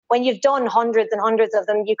when you've done hundreds and hundreds of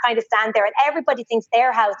them, you kind of stand there and everybody thinks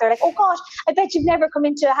their house. They're like, oh gosh, I bet you've never come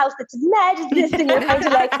into a house that's as mad as this. And you're kind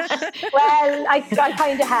of like, well, I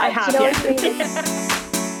kind of have. I have, you know yeah. what I mean?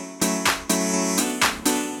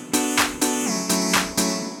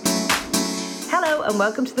 Hello and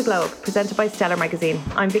welcome to The Globe, presented by Stellar Magazine.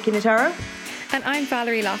 I'm Vicky Nataro. And I'm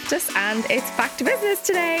Valerie Loftus, and it's back to business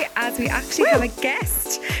today as we actually have a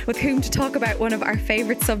guest with whom to talk about one of our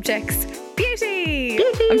favourite subjects, beauty.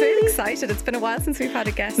 I'm very excited. It's been a while since we've had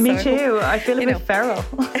a guest. Me too. I feel a bit feral.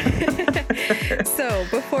 So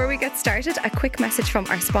before we get started, a quick message from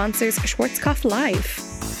our sponsors, Schwarzkopf Live.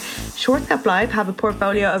 Schwarzkopf Live have a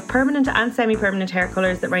portfolio of permanent and semi-permanent hair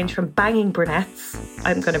colours that range from banging brunettes,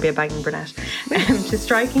 I'm going to be a banging brunette, to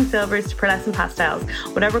striking silvers to pearlescent pastels.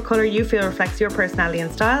 Whatever colour you feel reflects your personality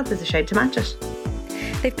and style, there's a shade to match it.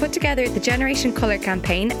 They've put together the Generation Colour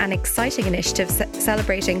campaign, an exciting initiative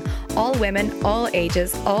celebrating all women, all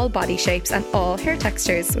ages, all body shapes and all hair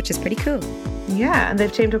textures, which is pretty cool. Yeah, and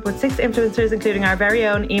they've teamed up with 6 influencers, including our very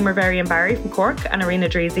own Emer Berry Barry from Cork and Arena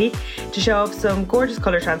Dreezy, to show off some gorgeous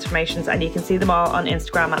colour transformations, and you can see them all on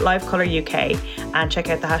Instagram at Live Colour UK, and check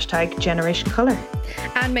out the hashtag Generation Colour.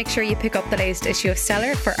 And make sure you pick up the latest issue of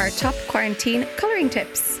Stellar for our top quarantine colouring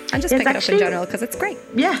tips, and just pick it up in general because it's great.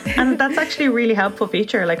 Yeah, and that's actually a really helpful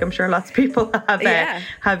feature. Like, I'm sure lots of people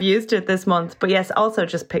have used it this month. But yes, also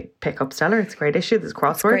just pick up Stellar. It's a great issue. There's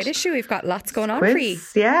crossword. It's a great issue. We've got lots going on for you.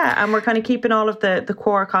 Yeah, and we're kind of keeping all of the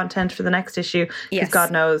core content for the next issue, because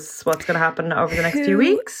God knows what's going to happen over the next few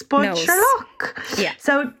weeks. But sure luck. Yeah.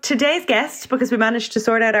 So today's guest, because we managed to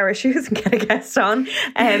sort out our issues and get a guest on,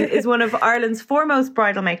 is one of Ireland's foremost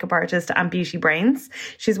bridal makeup artists and beauty brains.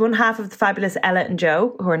 She's one half of the fabulous Ella and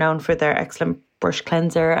Joe, who are known for their excellent brush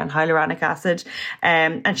cleanser and hyaluronic acid,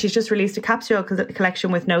 and she's just released a capsule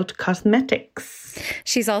collection with Note Cosmetics.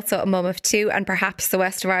 She's also a mum of 2 and perhaps the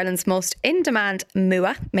West of Ireland's most in-demand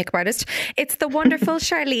MUA makeup artist. It's the wonderful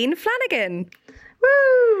Charlene Flanagan.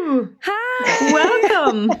 Woo! Hi!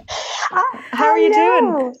 Welcome! How are you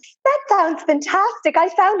doing? That sounds fantastic. I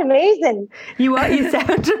sound amazing. You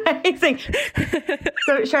sound amazing.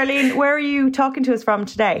 So Charlene, where are you talking to us from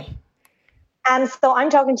today? So I'm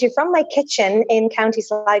talking to you from my kitchen in County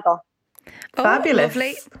Sligo. Oh, fabulous.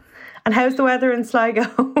 Lovely. And how's the weather in Sligo?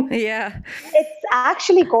 Yeah. It's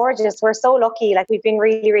actually gorgeous. We're so lucky. Like, we've been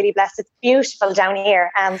really, really blessed. It's beautiful down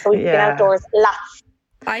here. So we've been outdoors lots.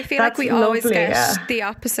 I feel like we always get the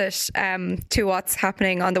opposite to what's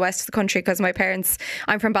happening on the west of the country, because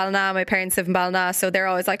I'm from Ballina, my parents live in Ballina, so they're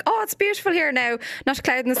always like, oh, it's beautiful here now, not a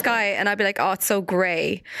cloud in the sky, and I'd be like, oh, it's so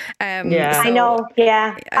grey. I know,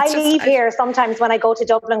 yeah. I leave here sometimes when I go to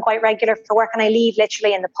Dublin quite regular for work, and I leave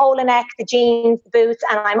literally in the polo neck, the jeans, the boots,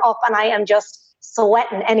 and I'm up and I am just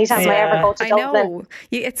sweating anytime I ever go to Dublin. I know.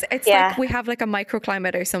 It's like we have like a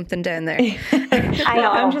microclimate or something down there. I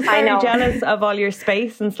know. I'm just very jealous of all your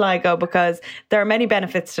space in Sligo, because there are many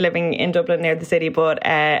benefits to living in Dublin near the city, but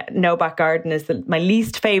no back garden is my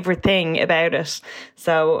least favourite thing about it.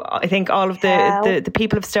 So I think all of the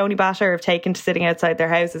people of Stony Batter have taken to sitting outside their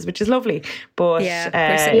houses, which is lovely. But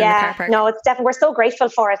we're sitting in the car park. No, it's definitely, we're so grateful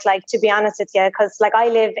for it, like, to be honest with you, because like I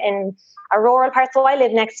live in a rural part, so I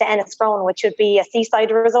live next to Enniscrone, which would be a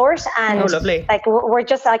seaside resort, and lovely. Like, we're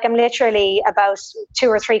just like, I'm literally about 2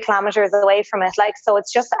 or 3 kilometers away from it, like, so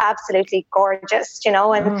it's just absolutely gorgeous, you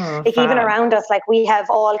know. And even around us, like, we have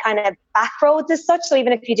all kind of back roads as such, so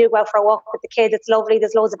even if you do go out for a walk with the kids, it's lovely.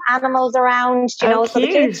 There's loads of animals around, you know, so the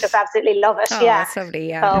kids just absolutely love it. That's lovely.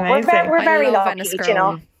 Yeah, so we're very lucky, you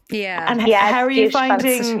know. Yeah. And how are you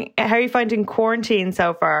finding quarantine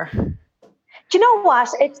so far? Do you know what?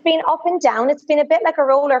 It's been up and down. It's been a bit like a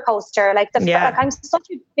roller coaster. Like, I'm such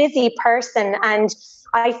a busy person, and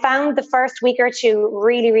I found the first week or 2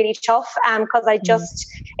 really, really tough, because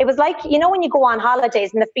it was like, you know, when you go on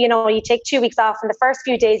holidays and you take 2 weeks off, and the first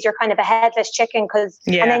few days you're kind of a headless chicken, and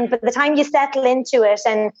then by the time you settle into it,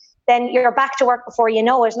 and then you're back to work before you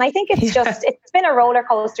know it. And I think it's it's been a roller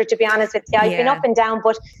coaster, to be honest with you. I've been up and down,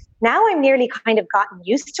 but now I'm nearly kind of gotten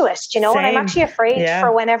used to it, you know. Same. And I'm actually afraid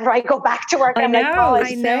for whenever I go back to work. I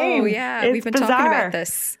know. Yeah, we've been talking about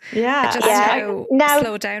this. Yeah, just how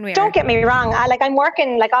slowed down we are. Don't get me wrong. I'm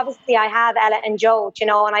working. Like, obviously, I have Ella and Joe, you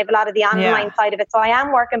know, and I have a lot of the online side of it. So I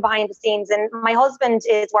am working behind the scenes, and my husband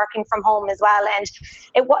is working from home as well. And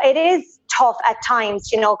it is tough at times,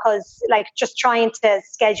 because like just trying to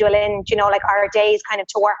schedule in, like our days kind of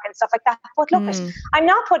to work and stuff like that. But look, I'm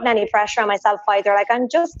not putting any pressure on myself either. Like I'm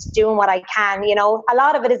just doing what I can, a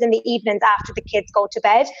lot of it is in the evenings after the kids go to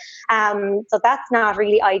bed. So that's not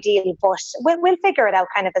really ideal, but we'll figure it out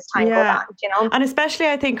kind of as time goes on, And especially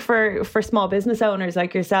I think for small business owners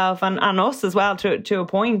like yourself and us as well to a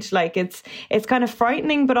point, like it's kind of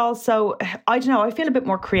frightening, but also, I don't know, I feel a bit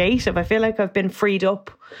more creative. I feel like I've been freed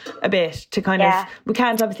up a bit to kind of, we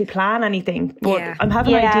can't obviously plan anything, but I'm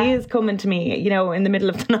having ideas coming to me, in the middle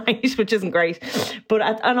of the night, which isn't great, but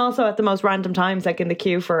and also at the most random times, like in the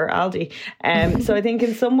queue for Aldi. So I think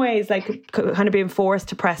in some ways, like kind of being forced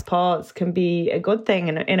to press pause can be a good thing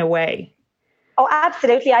in a way. Oh,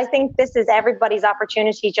 absolutely. I think this is everybody's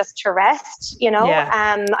opportunity just to rest,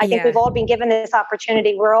 I think we've all been given this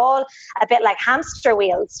opportunity. We're all a bit like hamster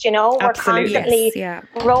wheels, we're constantly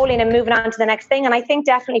rolling and moving on to the next thing. And I think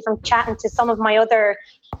definitely from chatting to some of my other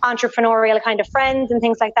entrepreneurial kind of friends and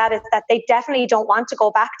things like that, is that they definitely don't want to go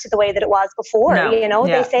back to the way that it was before.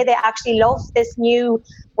 They say they actually love this new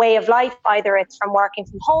way of life. Either it's from working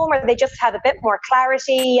from home or they just have a bit more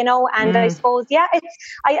clarity, and I suppose,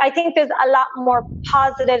 I think there's a lot more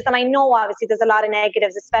positives, and I know obviously there's a lot of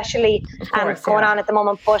negatives, especially going on at the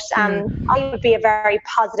moment, but I would be a very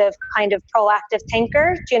positive kind of proactive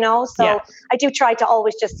thinker, so I do try to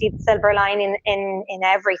always just see the silver lining in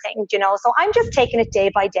everything, so I'm just taking it day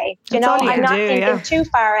by day, I'm not thinking too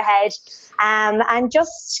far ahead, and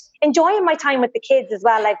just enjoying my time with the kids as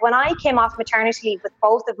well. Like when I came off maternity leave with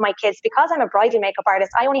both of my kids, because I'm a bridal makeup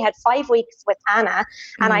artist, I only had 5 weeks with Anna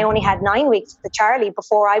and I only had 9 weeks with Charlie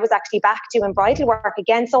before I was actually back doing bridal work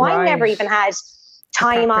again. So I never even had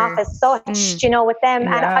time off as such, with them.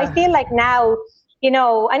 And I feel like now, I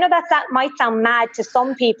know that might sound mad to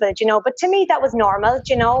some people, but to me that was normal,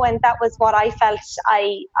 and that was what I felt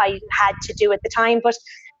I had to do at the time. But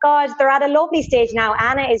God, they're at a lovely stage now.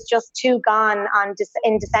 Anna is just 2 gone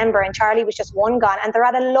in December, and Charlie was just 1 gone, and they're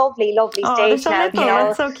at a lovely stage now.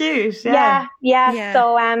 That's so cute. Yeah.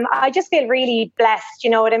 So I just feel really blessed. You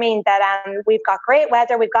know what I mean? That we've got great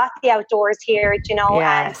weather, we've got the outdoors here, and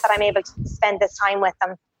that I'm able to spend this time with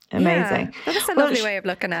them. Amazing. Yeah, that's a lovely way of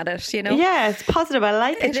looking at it, Yeah, it's positive. I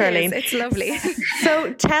like it, Charlene. It's lovely.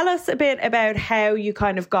 So tell us a bit about how you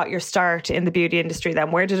kind of got your start in the beauty industry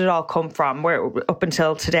then. Where did it all come from? Where up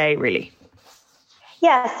until today, really?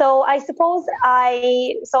 Yeah, so I suppose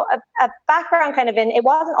a background kind of it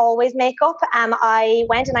wasn't always makeup. I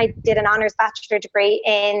went and I did an honours bachelor degree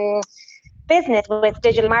in business with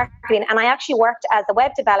digital marketing, and I actually worked as a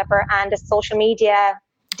web developer and a social media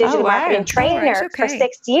digital marketing trainer for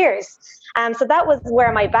 6 years. So that was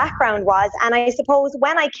where my background was. And I suppose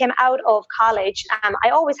when I came out of college, I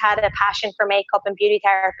always had a passion for makeup and beauty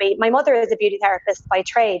therapy. My mother is a beauty therapist by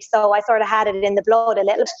trade, so I sort of had it in the blood a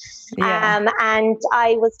little. And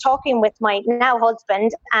I was talking with my now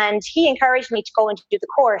husband, and he encouraged me to go and do the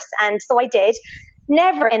course. And so I did.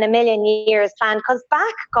 Never in a million years planned, because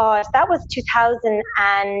that was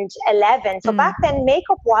 2011. So back then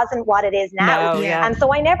makeup wasn't what it is now. And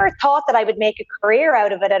so I never thought that I would make a career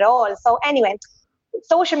out of it at all. So anyway,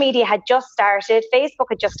 social media had just started, Facebook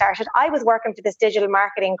had just started. I was working for this digital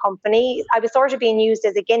marketing company. I was sort of being used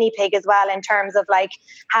as a guinea pig as well, in terms of like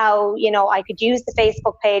how, I could use the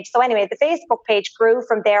Facebook page. So anyway, the Facebook page grew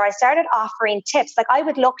from there. I started offering tips. Like I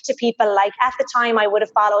would look to people, like at the time I would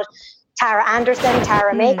have followed Tara Anderson,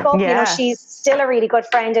 Tara Makeup, she's still a really good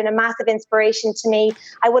friend and a massive inspiration to me.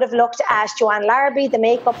 I would have looked at Joanne Larby, the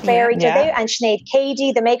makeup fairy, and Sinead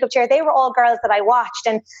Cady, the makeup chair. They were all girls that I watched.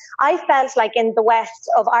 And I felt like in the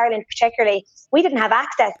west of Ireland particularly, we didn't have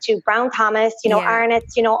access to Brown Thomas,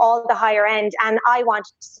 Arnott's, all the higher end. And I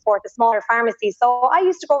wanted to support the smaller pharmacies. So I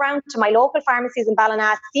used to go around to my local pharmacies in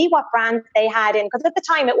Ballina, see what brands they had in, because at the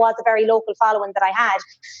time it was a very local following that I had.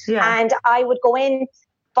 And I would go in,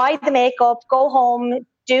 buy the makeup, go home,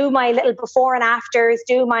 do my little before and afters,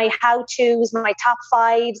 do my how-tos, my top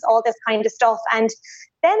 5s, all this kind of stuff. And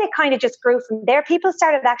then it kind of just grew from there. People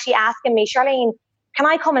started actually asking me, Charlene, can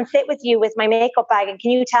I come and sit with you with my makeup bag, and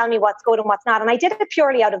can you tell me what's good and what's not? And I did it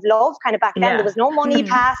purely out of love, kind of back then. There was no money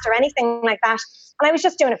passed or anything like that. And I was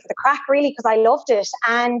just doing it for the crack, really, because I loved it.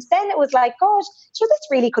 And then it was like, God, so this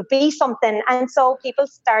really could be something. And so people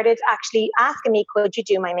started actually asking me, could you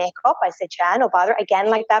do my makeup? I said, yeah, no bother. Again,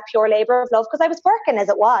 like that pure labor of love, because I was working as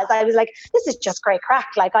it was. I was like, this is just great crack.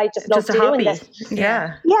 Like, I just love doing this.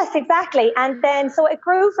 Yeah. Yes, exactly. And then, so it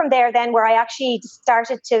grew from there then, where I actually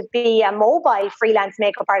started to be a mobile freelance freelance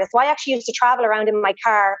makeup artist. So I actually used to travel around in my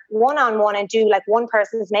car one-on-one and do like one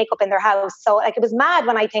person's makeup in their house. So like it was mad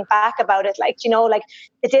when I think back about it, like, you know, like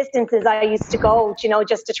the distances I used to go, you know,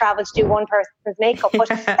 just to travel to do one person's makeup. But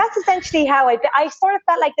that's essentially how I sort of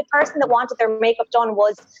felt like the person that wanted their makeup done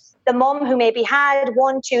was the mum who maybe had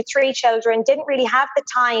 1, 2, 3 children, didn't really have the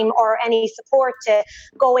time or any support to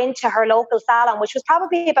go into her local salon, which was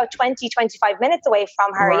probably about 20, 25 minutes away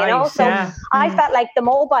from her, you know? So I felt like the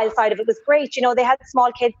mobile side of it was great. You know, they had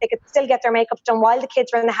small kids, they could still get their makeup done while the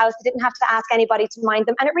kids were in the house. They didn't have to ask anybody to mind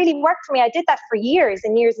them. And it really worked for me. I did that for years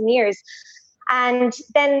and years and years. And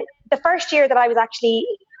then the first year that I was actually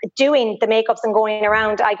doing the makeups and going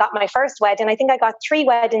around, I got my first wedding. I think I got 3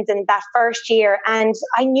 weddings in that first year. And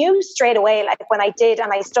I knew straight away, like when I did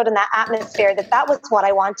and I stood in that atmosphere, that was what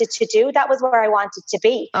I wanted to do. That was where I wanted to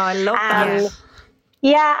be. Oh, I love that.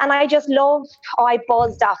 Yeah, and I just love, I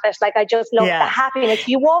buzzed off it. Like, I just love the happiness.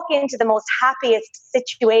 You walk into the most happiest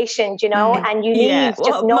situations, you know, and you leave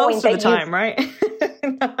just knowing most that of the time, right?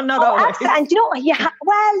 Not always. And do you know,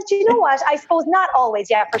 well, do you know what? I suppose not always,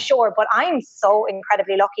 for sure. But I'm so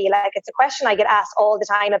incredibly lucky. Like, it's a question I get asked all the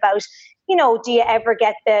time about, you know, do you ever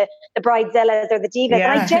get the bridezillas or the divas?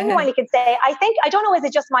 And I genuinely could say, I don't know, is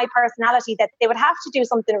it just my personality that they would have to do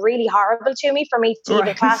something really horrible to me for me to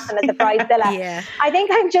even class them as a bridezilla? I think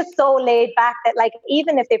I'm just so laid back that, like,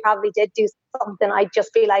 even if they probably did do something, I'd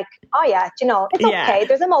just be like, oh yeah, you know, it's okay.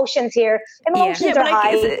 There's emotions here. Emotions are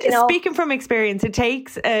high. You know? Speaking from experience, it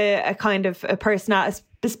takes a kind of a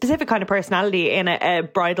specific kind of personality in a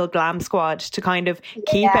bridal glam squad to kind of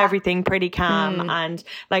keep everything pretty calm. And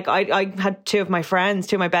like I had two of my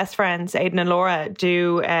best friends, Aidan and Laura,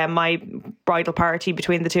 do my bridal party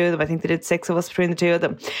between the two of them. I think they did 6 of us between the two of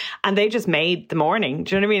them, and they just made the morning.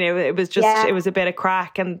 Do you know what I mean? It was just it was a bit of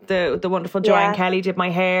crack, and the wonderful Joanne Kelly did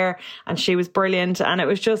my hair, and she was brilliant. And it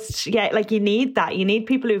was just like, you need that. You need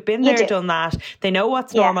people who've been there, done that. They know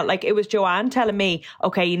what's normal. Like, it was Joanne telling me,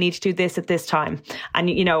 okay, you need to do this at this time,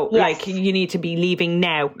 and you know, like, you need to be leaving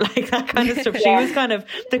now, like that kind of stuff. She was kind of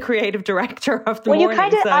the creative director of the morning. You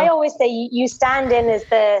kind of, I always say, you stand in as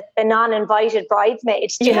the non-invited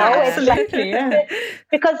bridesmaid, you know? Absolutely,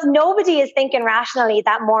 because nobody is thinking rationally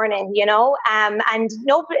that morning, you know? And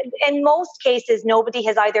nobody, in most cases, nobody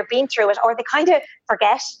has either been through it or they kind of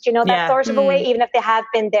forget, you know, that sort of a way, even if they have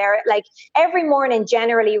been there. Like, every morning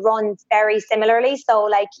generally runs very similarly. So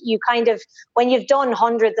like, you kind of, when you've done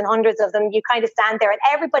hundreds and hundreds of them, you kind of stand there and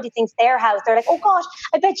everybody thinks their house. They're like, oh gosh,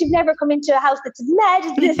 I bet you've never come into a house that's as mad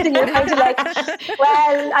as this. And you're kind of like,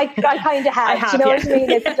 well, I kind of have. You know what I mean?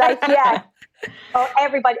 It's like, oh,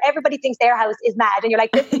 everybody thinks their house is mad, and you're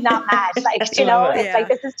like, this is not mad. Like, you know, it's like,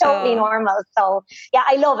 this is totally normal. So yeah,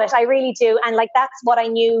 I love it. I really do. And like, that's what I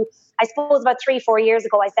knew. I suppose about 3-4 years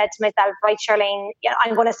ago, I said to myself, right, Charlene, you know,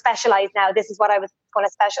 I'm going to specialize now. This is what I was going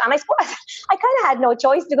to specialize. And I suppose I kind of had no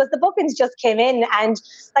choice, because the bookings just came in. And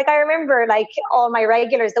like, I remember like all my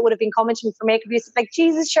regulars that would have been coming to me for makeup use, like,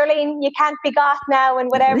 Jesus, Charlene, you can't be got now and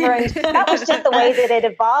whatever. And that was just the way that it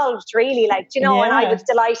evolved, really. Like, you know, and I was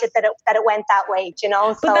delighted that it went that way, you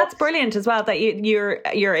know. But that's brilliant as well, that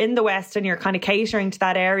you're in the West and you're kind of catering to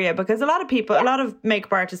that area, because a lot of people, a lot of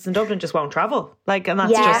makeup artists in Dublin just won't travel. Like, and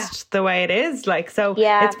that's just the way it is. Like, so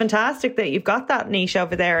it's fantastic that you've got that niche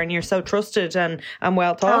over there and you're so trusted and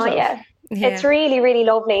well thought of. Yeah. It's really, really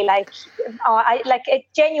lovely. Like, it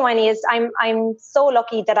genuinely is. I'm so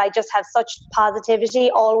lucky that I just have such positivity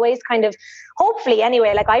always, kind of, hopefully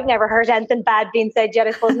anyway. Like, I've never heard anything bad being said yet.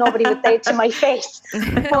 I suppose nobody would say it to my face.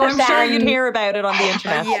 But, I'm sure you'd hear about it on the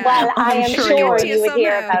internet. Well, I am sure you would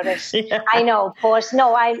hear about it. I know, but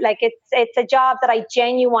no, it's a job that I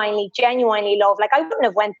genuinely love. Like, I wouldn't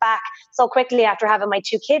have went back so quickly after having my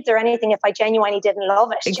 2 kids or anything if I genuinely didn't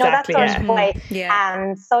love it. Exactly, you know, that sort of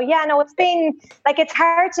way. So no, it's been like, it's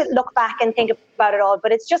hard to look back and think about it all,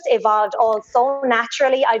 but it's just evolved all so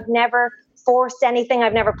naturally. I've never forced anything.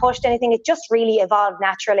 I've never pushed anything. It just really evolved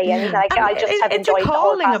naturally, and like, I just have enjoyed the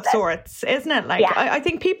whole process. It's a calling of sorts, isn't it? Like, I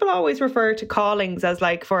think people always refer to callings as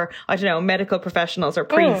like for, I don't know, medical professionals or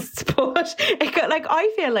priests, but like,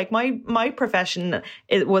 I feel like my profession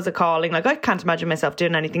was a calling. Like, I can't imagine myself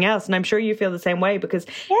doing anything else, and I'm sure you feel the same way, because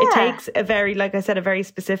it takes a very, like I said, a very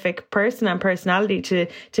specific person and personality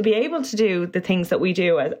to be able to do the things that we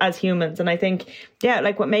do as humans. And I think,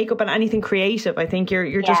 like with makeup and anything creative, I think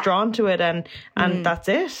you're just drawn to it. And that's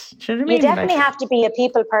it. Do you know what I mean? You definitely have to be a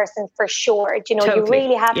people person for sure. You know, you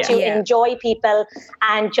really have to enjoy people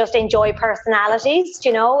and just enjoy personalities,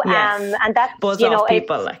 you know. And that's, buzz you know, off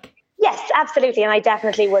people, like. Yes, absolutely. And I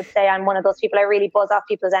definitely would say I'm one of those people. I really buzz off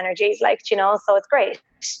people's energies, like, you know, so it's great.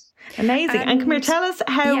 Amazing. And come here, tell us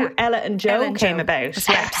how Ella and Joe came about. I was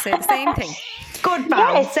about to say the same thing. Good,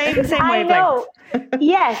 pal. Yes, same wavelength. I know.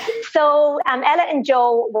 Yes. So Ella and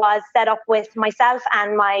Joe was set up with myself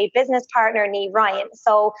and my business partner, Niamh Ryan.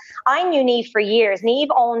 So I knew Niamh for years. Niamh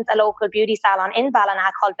owns a local beauty salon in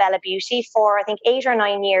Ballina called Bella Beauty for, I think, 8 or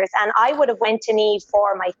 9 years. And I would have went to Niamh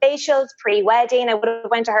for my facials pre-wedding. I would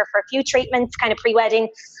have went to her for a few treatments kind of pre-wedding.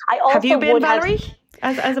 I also have you been, Valerie,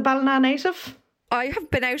 as a Ballina native? I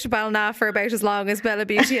have been out of Ballina for about as long as Bella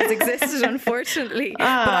Beauty has existed, unfortunately. But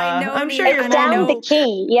I know I'm sure you're down the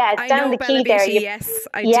key. Yeah, it's down the key there. Yes,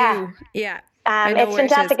 I do. Yeah. It's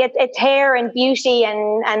fantastic. It's hair and beauty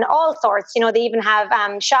and all sorts. You know, they even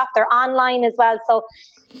have shop. They're online as well. So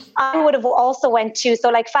I would have also went to, so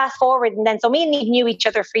like fast forward, and then so me and Niamh knew each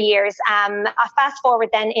other for years. I fast forward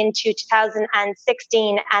then into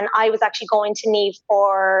 2016, and I was actually going to Niamh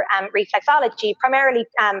for reflexology, primarily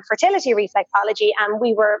fertility reflexology, and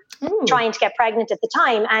we were trying to get pregnant at the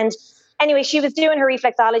time. And anyway, she was doing her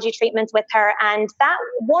reflexology treatments with her, and that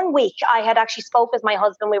one week I had actually spoke with my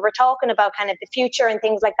husband. We were talking about kind of the future and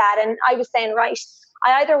things like that, and I was saying, right,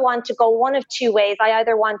 I either want to go one of two ways. I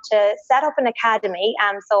either want to set up an academy,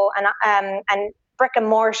 and brick and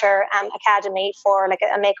mortar academy for like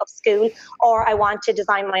a makeup school, or I want to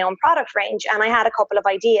design my own product range. And I had a couple of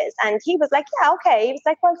ideas, and he was like, yeah, okay. He was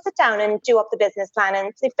like, well, sit down and do up the business plan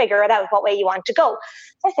and figure it out what way you want to go.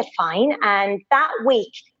 So I said, fine. And that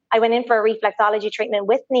week I went in for a reflexology treatment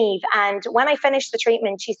with Niamh. And when I finished the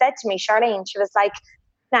treatment, she said to me, Charlene, she was like,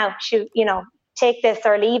 now, take this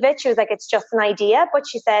or leave it. She was like, it's just an idea. But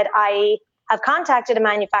she said, I have contacted a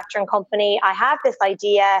manufacturing company. I have this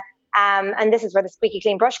idea. And this is where the Squeaky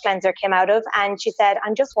Clean Brush Cleanser came out of. And she said,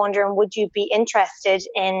 I'm just wondering, would you be interested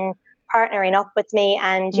in partnering up with me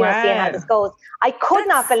and seeing how this goes? I could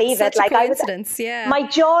not believe it. Like, coincidence, my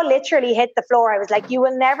jaw literally hit the floor. I was like, you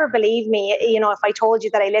will never believe me, if I told you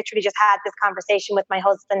that I literally just had this conversation with my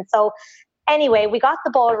husband. So anyway, we got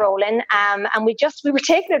the ball rolling, and we were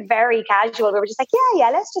taking it very casual. We were just like, yeah,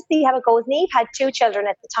 let's just see how it goes. Niamh had 2 children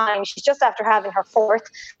at the time. She's just after having her 4th.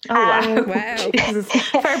 Oh, wow. Jesus.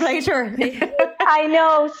 Fair play to her. I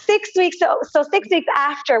know. 6 weeks. So 6 weeks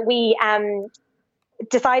after we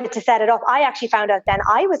decided to set it up, I actually found out then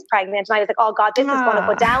I was pregnant, and I was like, oh God, this is going to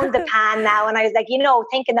go down the pan now. And I was like,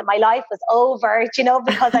 thinking that my life was over,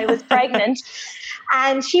 because I was pregnant.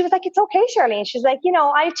 And she was like, it's okay, Charlene. She's like,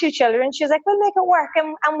 I have 2 children. She was like, we'll make it work.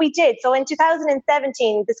 And we did. So in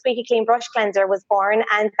 2017, the Squeaky Clean Brush Cleanser was born.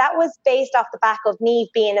 And that was based off the back of Niamh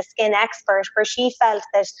being a skin expert, where she felt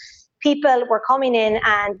that people were coming in,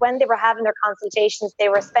 and when they were having their consultations, they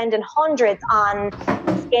were spending hundreds on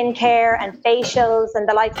skincare and facials and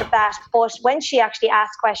the likes of that. But when she actually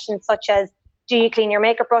asked questions such as, do you clean your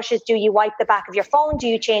makeup brushes? Do you wipe the back of your phone? Do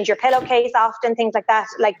you change your pillowcase often? Things like that.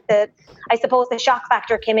 Like I suppose the shock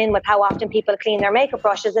factor came in with how often people clean their makeup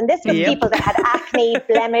brushes. And this was people that had acne,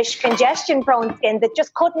 blemish, congestion prone skin that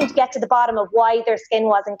just couldn't get to the bottom of why their skin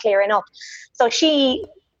wasn't clearing up. So she,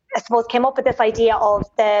 I suppose, came up with this idea of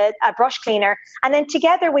a brush cleaner. And then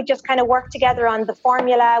together we just kind of worked together on the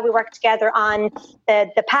formula. We worked together on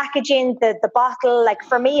the packaging, the bottle. Like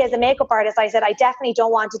for me as a makeup artist, I said, I definitely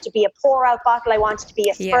don't want it to be a pour out bottle. I want it to be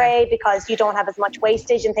a spray because you don't have as much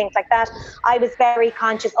wastage and things like that. I was very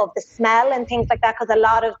conscious of the smell and things like that, because a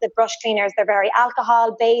lot of the brush cleaners, they're very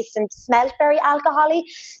alcohol based and smelled very alcohol-y.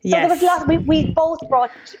 So there was a lot, we both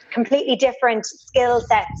brought completely different skill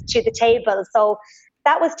sets to the table. So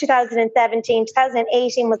that was 2017.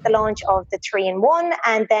 2018 was the launch of the 3-in-1.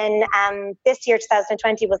 And then this year,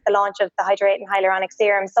 2020, was the launch of the Hydrating Hyaluronic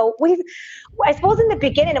Serum. So I suppose in the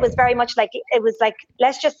beginning, it was very much like,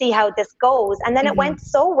 let's just see how this goes. And then it went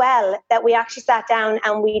so well that we actually sat down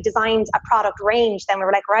and we designed a product range. Then we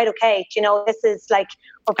were like, right, okay, this is like,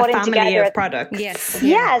 we're putting a family together of products. Yes.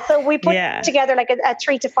 Yeah. So we put together like a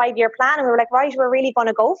 3 to 5 year plan, and we were like, right, we're really going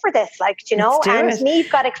to go for this. And Niamh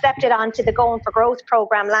got accepted onto the Going for Growth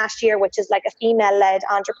program last year, which is like a female-led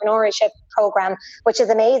entrepreneurship program, which is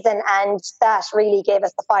amazing. And that really gave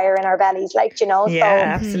us the fire in our bellies, Yeah, so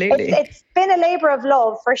absolutely. It's been a labor of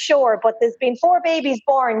love for sure, but there's been 4 babies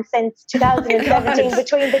born since 2017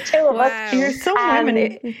 between the 2 of us. You're so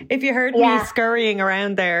women. If you heard me scurrying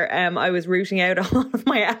around there, I was rooting out all of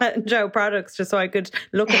my Ella and Joe products just so I could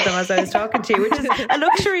look at them as I was talking to you, which is a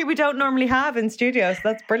luxury we don't normally have in studios. So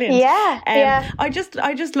that's brilliant. I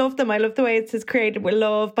just love them. I love the way it says created with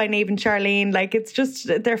love by Niamh and Charlene. Like, it's just,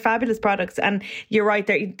 they're fabulous products. And you're right,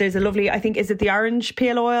 there's a lovely, I think, is it the orange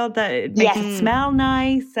peel oil that makes it smell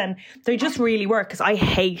nice? And they're just really work, because I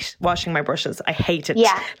hate washing my brushes. I hate it.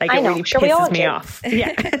 Yeah, like, it really pisses me off.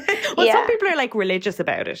 Yeah. Well, some people are like religious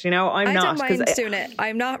about it, you know. I'm not. I don't mind doing it.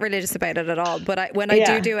 I'm not religious about it at all, but when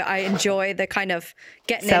I do it, I enjoy the kind of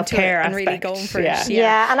getting self-care into it and really going for it.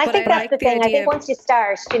 Yeah, and I think that's the thing. I think once you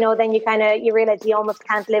start, you know, then you realise you almost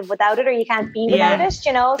can't live without it, or you can't be without it,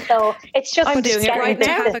 you know. So it's just I'm doing it right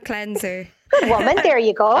now. Have a cleanser. Good woman, there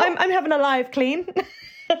you go. I'm having a live clean.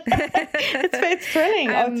 It's thrilling.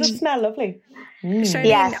 It just smells lovely. Charlene,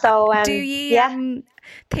 yeah. So do you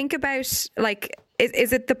think about, like,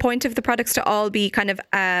 is it the point of the products to all be kind of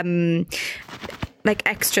like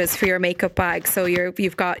extras for your makeup bag? So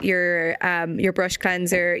you've got your brush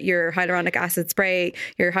cleanser, your hyaluronic acid spray,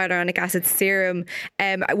 your hyaluronic acid serum.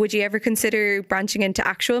 Would you ever consider branching into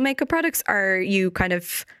actual makeup products, or are you kind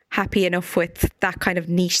of happy enough with that kind of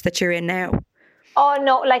niche that you're in now? Oh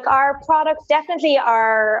no, like our products, definitely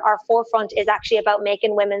our forefront is actually about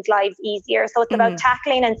making women's lives easier. So it's about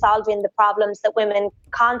tackling and solving the problems that women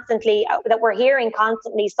that we're hearing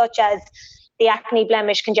constantly, such as the acne,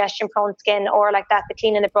 blemish, congestion prone skin, or like that, the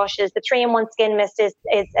cleaning the brushes. The 3-in-1 skin mist is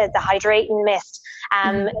the hydrating mist.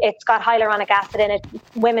 It's got hyaluronic acid in it.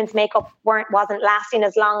 Women's makeup wasn't lasting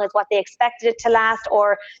as long as what they expected it to last,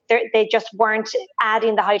 or they just weren't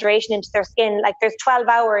adding the hydration into their skin. Like, there's 12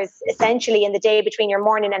 hours essentially in the day between your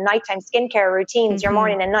morning and nighttime skincare routines, your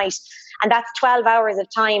morning and night. And that's 12 hours of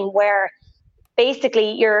time where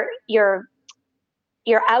basically you're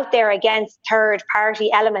out there against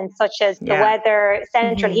third-party elements such as the weather,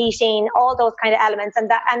 central heating, all those kind of elements,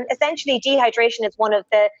 and essentially dehydration is one of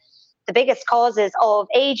the biggest causes of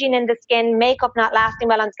aging in the skin, makeup not lasting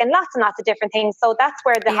well on skin, lots and lots of different things. So that's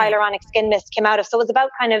where the hyaluronic skin mist came out of. So it was about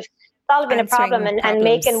kind of solving a problem and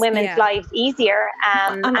making women's lives easier.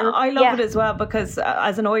 And I love it as well, because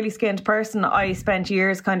as an oily skinned person, I spent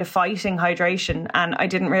years kind of fighting hydration, and I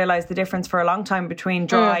didn't realise the difference for a long time between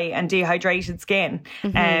dry and dehydrated skin.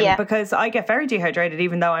 Because I get very dehydrated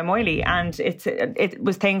even though I'm oily, and it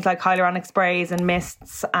was things like hyaluronic sprays and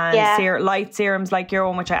mists and light serums like your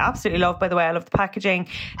own, which I absolutely love, by the way. I love the packaging.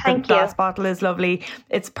 The glass bottle is lovely.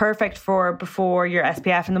 It's perfect for before your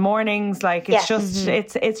SPF in the mornings. Like, it's just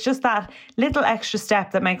it's just that little extra step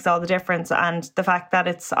that makes all the difference, and the fact that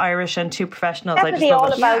it's Irish and two professionals. Definitely I just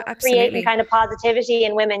love all about creating kind of positivity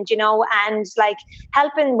in women, you know, and like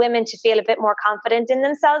helping women to feel a bit more confident in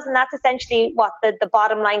themselves. And that's essentially what the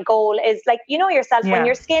bottom line goal is. Like, you know yourself, when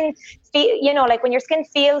your skin, you know, like when your skin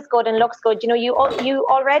feels good and looks good, you know, you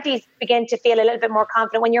already begin to feel a little bit more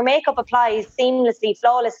confident. When your makeup applies seamlessly,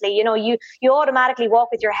 flawlessly, you know, you automatically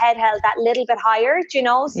walk with your head held that little bit higher, you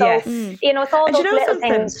know. So you know, it's all those little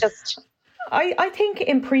things. Just I think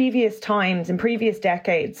in previous times, in previous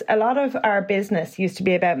decades, a lot of our business used to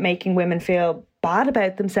be about making women feel bad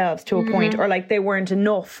about themselves to a point, or like they weren't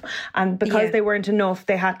enough, and because they weren't enough,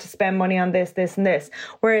 they had to spend money on this and this.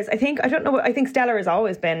 Whereas I think Stella has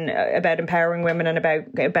always been about empowering women and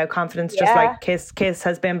about confidence, just like Kiss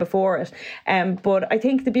has been before it. But I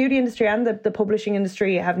think the beauty industry and the publishing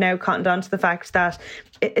industry have now cottoned on to the fact that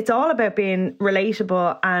it's all about being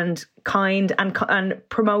relatable and kind and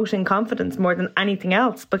promoting confidence more than anything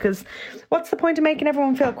else. Because what's the point of making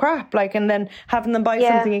everyone feel crap, like, and then having them buy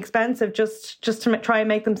something expensive just to try and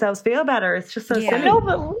make themselves feel better? It's just so silly. No,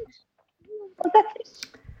 but that's...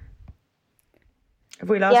 Have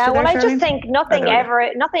we lost you there, I Charlene? just think nothing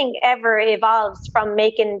ever evolves from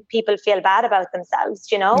making people feel bad about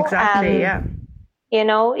themselves, you know? Exactly, You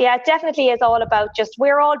know, it definitely is all about just,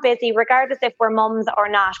 we're all busy, regardless if we're mums or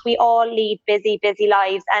not. We all lead busy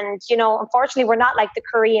lives. And, you know, unfortunately, we're not like the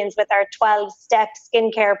Koreans with our 12-step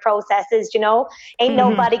skincare processes, you know. Ain't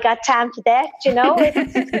nobody got time for that, you know.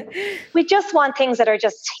 We just want things that are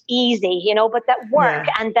just easy, you know, but that work.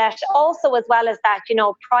 And that also, as well as that, you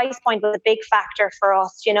know, price point was a big factor for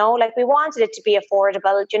us, you know. Like, we wanted it to be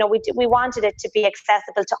affordable, you know, we wanted it to be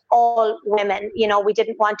accessible to all women, you know. We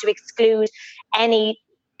didn't want to exclude any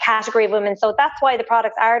category of women, so that's why the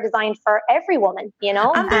products are designed for every woman, you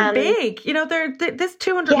know. And they're big, you know. This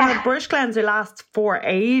 200 ml brush cleanser lasts for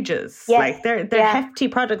ages. Like, they're hefty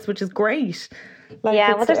products, which is great.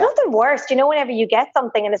 Like, well, there's nothing worse, you know, whenever you get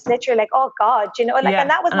something and it's literally like, oh God, you know, like, and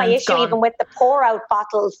that was my issue even with the pour out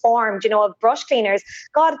bottle form, you know, of brush cleaners.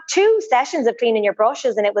 God, 2 sessions of cleaning your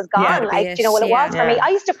brushes and it was gone. Like, you know, it was for me. I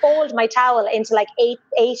used to fold my towel into like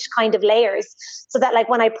eight kind of layers, so that like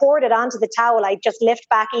when I poured it onto the towel, I just lift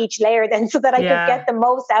back each layer then, so that I could get the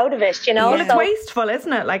most out of it, you know. Well, it's wasteful,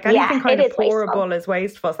 isn't it? Like, anything kind of pourable is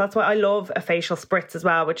wasteful. So that's why I love a facial spritz as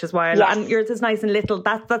well, which is why and yours is nice and little.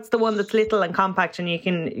 That's the one that's little and compact compact and you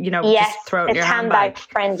can, just throw it in your handbag. It's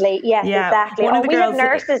handbag friendly. Yes, exactly. We have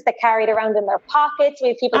nurses that carry it around in their pockets. We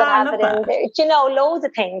have people that have it in there. Loads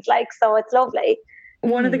of things. So it's lovely.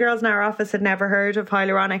 One of the girls in our office had never heard of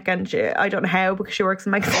hyaluronic, and I don't know how, because she works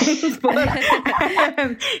in magazines, but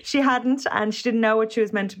she hadn't, and she didn't know what she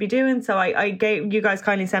was meant to be doing. So you guys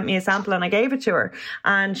kindly sent me a sample and I gave it to her,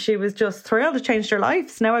 and she was just thrilled. It changed her life.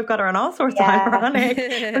 So now I've got her on all sorts of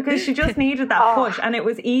hyaluronic because she just needed that push, and it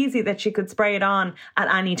was easy that she could spray it on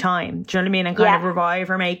at any time. Do you know what I mean? And kind of revive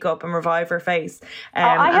her makeup and revive her face.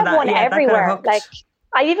 I have one everywhere.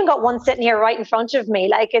 I even got one sitting here right in front of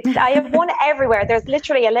me. I have one everywhere. There's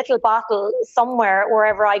literally a little bottle somewhere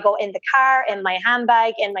wherever I go, in the car, in my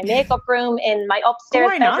handbag, in my makeup room, in my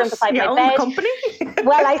upstairs bedroom beside my bed. Company?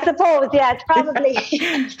 Well, I suppose, it's probably,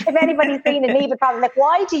 if anybody's seen it, but probably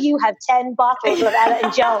why do you have 10 bottles of Ella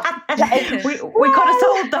and Joe? We could have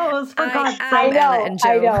sold those, for God's sake. I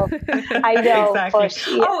know.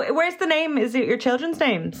 Exactly. But, where's the name? Is it your children's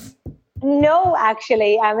names? No,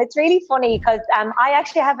 actually, it's really funny because I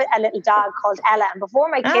actually have a little dog called Ella, and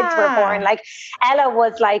before my kids were born, Ella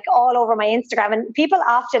was all over my Instagram, and people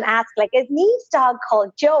often ask, is Neve's dog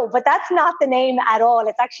called Joe? But that's not the name at all.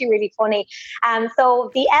 It's actually really funny.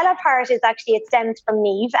 So the Ella part is actually, it stems from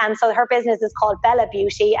Neve, and so her business is called Bella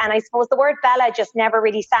Beauty, and I suppose the word Bella just never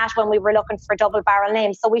really sat when we were looking for double barrel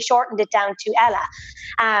names, so we shortened it down to Ella.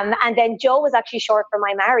 And then Joe was actually short for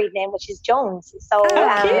my married name, which is Jones. So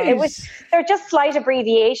they're just slight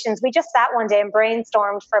abbreviations. We just sat one day and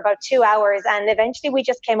brainstormed for about 2 hours, and eventually we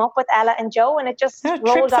just came up with Ella and Joe, and it just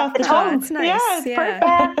rolled off the tongue. It's nice. But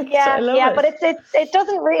it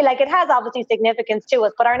doesn't really, it has obviously significance to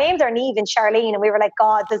us, but our names are Neve and Charlene, and we were like,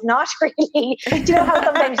 God, there's not really. Do you know how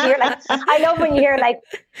sometimes you hear, I love when you hear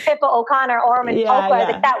Pippa O'Connor, Ormond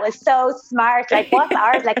Popa, that was so smart. What's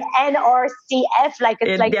ours? NRCF.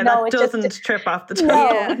 No, it doesn't trip off the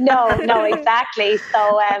tongue. No, exactly.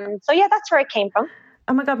 So that's where it came from.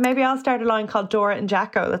 Oh my God, maybe I'll start a line called Dora and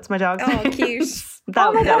Jacko. That's my dog's name. Oh, cute.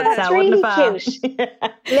 That's really cute.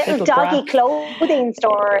 Little doggy clothing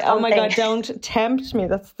store or something. Oh my God, don't tempt me.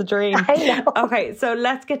 That's the dream. I know. Okay, so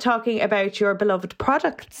let's get talking about your beloved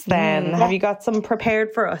products then. Have you got some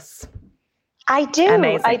prepared for us? I do.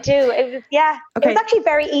 Amazing. I do. It was, It was actually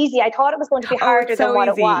very easy. I thought it was going to be harder than what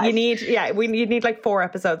easy. It was. You need 4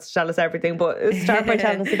 episodes to tell us everything, but start by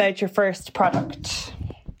telling us about your first product.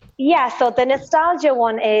 Yeah, so the nostalgia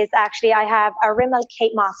one is actually, I have a Rimmel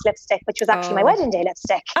Kate Moss lipstick, which was actually my wedding day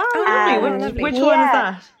lipstick. Oh, lovely. Which one is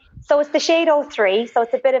that? So it's the shade 03, so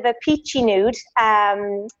it's a bit of a peachy nude.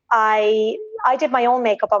 I did my own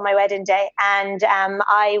makeup on my wedding day, and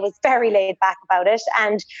I was very laid back about it.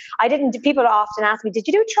 And people often ask me, did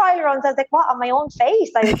you do trial runs? I was like, what, on my own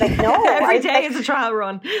face? I was like, no. Every day is a trial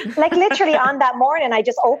run. Literally on that morning, I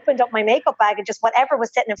just opened up my makeup bag and just whatever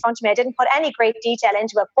was sitting in front of me. I didn't put any great detail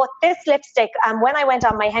into it. But this lipstick, when I went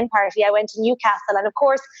on my hen party, I went to Newcastle. And of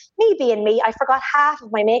course, me being me, I forgot half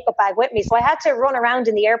of my makeup bag with me. So I had to run around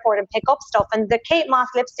in the airport and pick up stuff. And the Kate Moss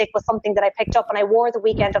lipstick was something that I picked up and I wore the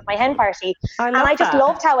weekend of my hen party. I just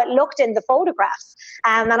loved how it looked in the photographs.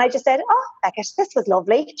 And I just said, oh, Beckett, this was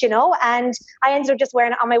lovely, and I ended up just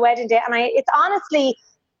wearing it on my wedding day. And it's honestly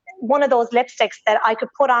one of those lipsticks that I could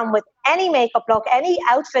put on with any makeup look, any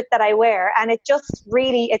outfit that I wear. And it just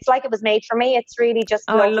really, it's like it was made for me. It's really just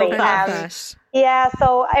lovely. I love that.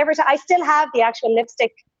 So every time, I still have the actual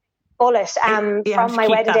lipstick bullet from my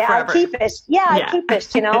wedding day. I'll keep it. I'll keep it,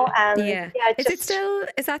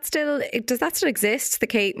 does that still exist, the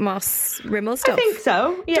Kate Moss Rimmel stuff? I think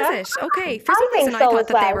so. Yeah. Does it? Okay. For some reason I thought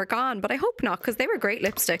that they were gone, but I hope not, because they were great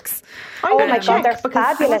lipsticks. Oh my God, they're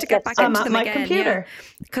fabulous. I want to get back into them my again. computer.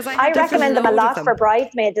 Because I recommend them a lot for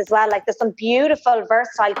bridesmaids as well. There's some beautiful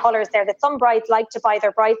versatile colours there that some brides like to buy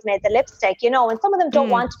their bridesmaids a lipstick, and some of them don't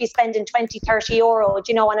want to be spending 20-30 euro,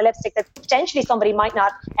 on a lipstick that potentially somebody might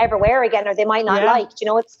not ever wear again, or they might not like,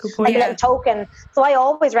 it's like a little token. So I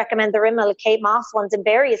always recommend the Rimmel Kate Moss ones in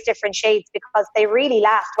various different shades, because they really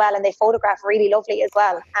last well and they photograph really lovely as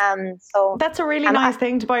well. So that's a really nice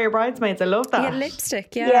thing to buy your bridesmaids. I love that. Yeah,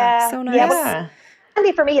 lipstick. Yeah, so nice. Yeah.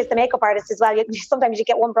 Handy for me as the makeup artist as well. Sometimes you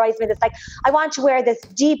get one bridesmaid that's like, I want to wear this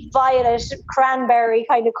deep violet cranberry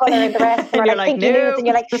kind of colour, and the rest are like pinky nudes, and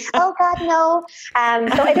you're like, oh God, no.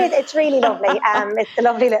 So it's really lovely. It's a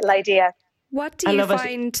lovely little idea. What do you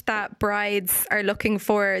find that brides are looking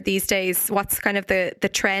for these days? What's kind of the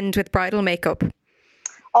trend with bridal makeup?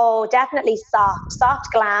 Oh, definitely soft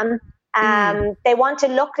glam. They want to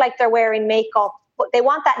look like they're wearing makeup, they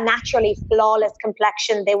want that naturally flawless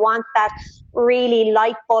complexion. They want that really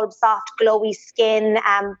light bulb, soft, glowy skin.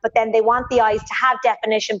 But then they want the eyes to have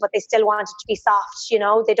definition, but they still want it to be soft. You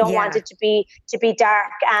know, they don't want it to be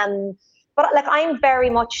dark. But like, I'm very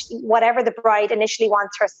much whatever the bride initially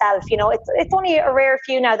wants herself. You know, it's only a rare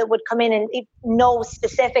few now that would come in and know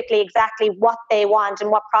specifically exactly what they want and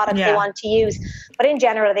what product they want to use. But in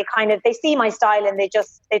general, they see my style and they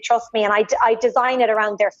trust me, and I design it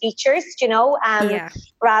around their features, you know,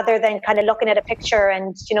 rather than kind of looking at a picture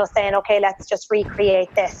and, you know, saying, okay, let's just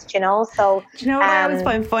recreate this, you know. So do you know what I always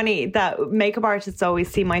find funny? That makeup artists always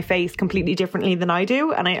see my face completely differently than I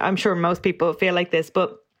do, and I'm sure most people feel like this,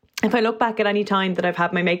 but if I look back at any time that I've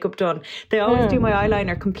had my makeup done, they always do my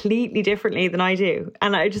eyeliner completely differently than I do.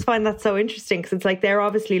 And I just find that so interesting, because it's like they're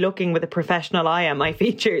obviously looking with a professional eye at my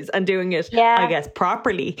features and doing it, I guess,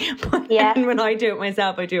 properly. But then when I do it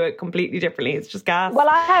myself, I do it completely differently. It's just gas. Well,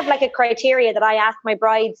 I have like a criteria that I ask my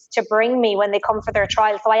brides to bring me when they come for their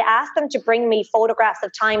trial. So I ask them to bring me photographs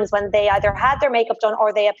of times when they either had their makeup done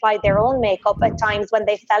or they applied their own makeup at times when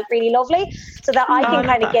they felt really lovely, so that I can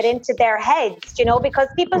kind of get into their heads, you know, because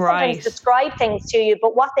people sometimes describe things to you,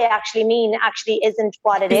 but what they actually mean actually isn't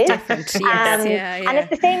what it is. Different. And it's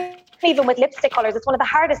the same even with lipstick colours. It's one of the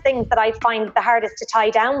hardest things that I find the hardest to tie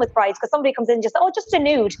down with brides, because somebody comes in and just a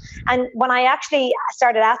nude. And when I actually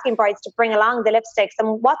started asking brides to bring along the lipsticks,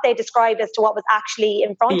 and what they described as to what was actually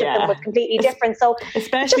in front of them was completely different. So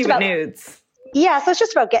especially with nudes. Yeah, so it's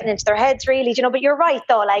just about getting into their heads, really, you know. But you're right,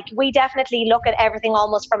 though. Like, we definitely look at everything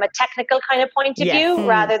almost from a technical kind of point of view,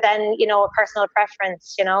 rather than, you know, a personal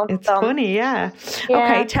preference, you know. It's funny,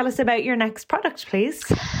 Okay, tell us about your next product, please.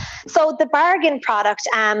 So the bargain product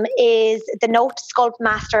is the Note Sculpt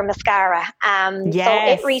Master Mascara. So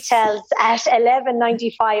it retails at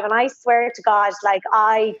 $11.95, and I swear to God, like,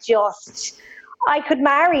 I could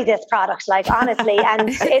marry this product, like, honestly. And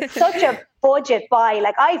it's such a budget buy.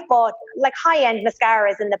 Like, I've bought like high-end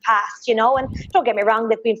mascaras in the past, you know, and don't get me wrong,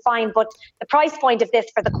 they've been fine, but the price point of this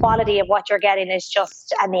for the quality of what you're getting is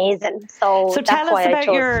just amazing. So tell us about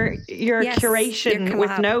your curation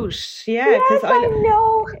with Note. Yes, I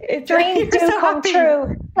know. Dreams do come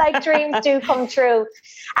true. Like, dreams do come true.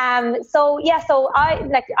 So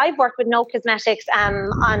I've worked with Note Cosmetics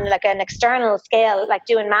on like an external scale, like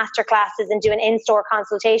doing master classes and doing in-store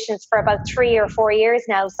consultations for about 3 or 4 years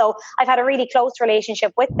now. So I've had a really close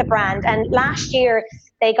relationship with the brand, and last year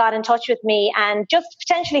they got in touch with me and just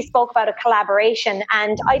potentially spoke about a collaboration,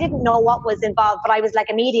 and I didn't know what was involved, but I was like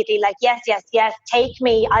immediately like, yes, take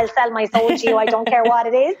me, I'll sell my soul to you, I don't care what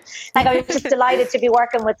it is. Like, I was just delighted to be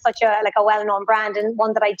working with such a well-known brand, and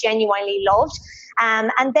one that I genuinely loved.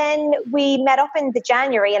 And then we met up in the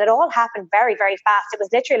January, and it all happened very, very fast. It was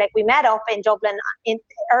literally like we met up in Dublin in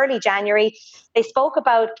early January. They spoke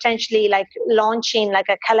about potentially like launching like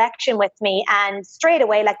a collection with me, and straight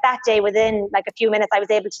away, like that day, within like a few minutes, I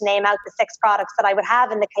was able to name out the 6 products that I would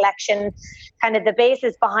have in the collection, kind of the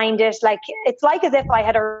basis behind it. Like, it's like as if I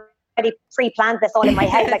had already pre-planned this all in my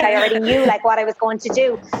head. Like, I already knew like what I was going to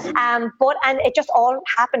do. And it just all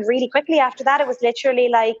happened really quickly after that. It was literally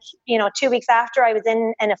like, you know, 2 weeks after, I was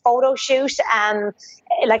in a photo shoot.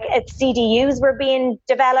 Like, CDUs were being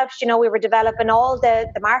developed. You know, we were developing all the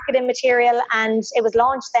marketing material, and it was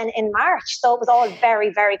launched then in March. So it was all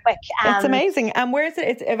very, very quick. It's amazing. And where is it?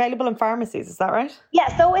 It's available in pharmacies, is that right?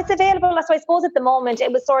 Yeah, so it's available. So I suppose at the moment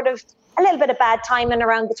it was sort of a little bit of bad timing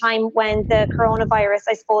around the time when the coronavirus,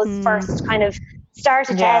 I suppose, first kind of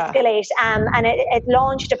started to escalate, and it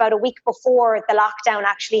launched about a week before the lockdown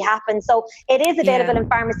actually happened. So it is available in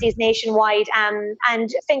pharmacies nationwide,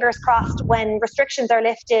 and fingers crossed, when restrictions are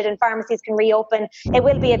lifted and pharmacies can reopen, it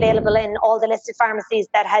will be available in all the listed pharmacies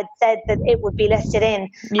that had said that it would be listed in.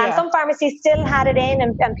 And some pharmacies still had it in,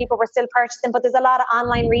 and people were still purchasing, but there's a lot of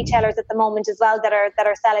online retailers at the moment as well that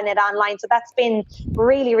are selling it online. So that's been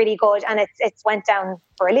really, really good, and it's went down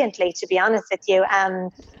brilliantly, to be honest with you.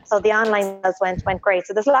 So the online went great.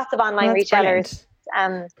 So there's lots of online retailers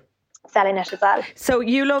selling it as well. So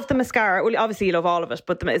you love the mascara. Well, obviously you love all of it,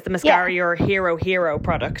 but is the mascara your hero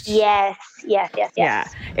product? Yes. Yeah,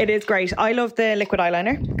 it is great. I love the liquid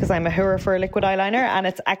eyeliner, because I'm a hooer for a liquid eyeliner, and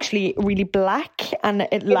it's actually really black, and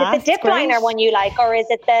it lasts. Is it the dip liner one you like, or is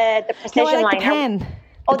it the precision liner? No, I like the pen.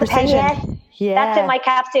 The pen, yes. Yeah. That's in my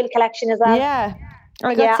capsule collection as well. Yeah.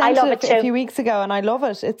 I got sent it a few weeks ago, and I love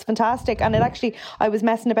it. It's fantastic. And it actually, I was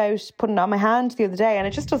messing about putting it on my hand the other day, and it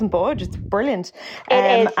just doesn't budge. It's brilliant.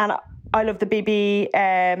 It is. And I love the BB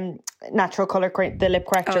natural colour, the lip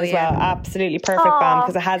corrector as well. Absolutely perfect balm,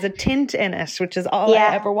 because it has a tint in it, which is all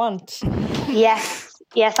I ever want. Yes.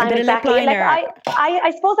 Yes, I'm exactly. Like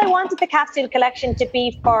I suppose I wanted the capsule collection to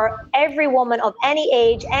be for every woman of any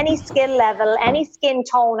age, any skill level, any skin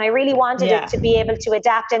tone. I really wanted it to be able to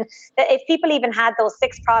adapt. And if people even had those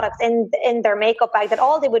 6 products in their makeup bag, that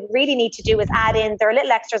all they would really need to do is add in their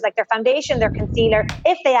little extras like their foundation, their concealer,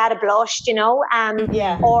 if they add a blush,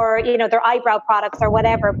 or, their eyebrow products or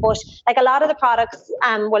whatever. But like a lot of the products,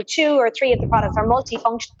 2 or 3 of the products are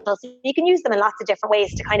multifunctional. So you can use them in lots of different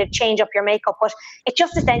ways to kind of change up your makeup. But it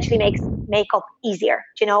just essentially makes makeup easier,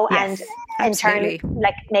 and in turn,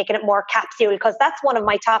 like making it more capsule. Because that's one of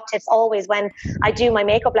my top tips always when I do my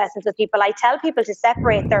makeup lessons with people. I tell people to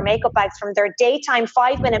separate their makeup bags from their daytime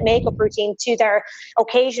 5-minute makeup routine to their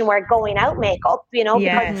occasion wear going out makeup,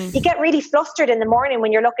 because you get really flustered in the morning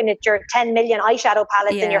when you're looking at your 10 million eyeshadow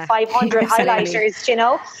palettes and your 500 highlighters,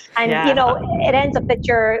 and it ends up that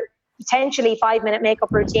you're potentially 5-minute makeup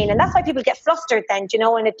routine, and that's why people get flustered then,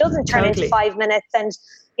 and it doesn't turn into 5 minutes, and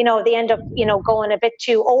they end up going a bit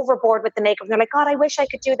too overboard with the makeup, and they're like, God, I wish I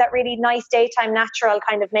could do that really nice daytime natural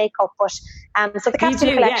kind of makeup. But so the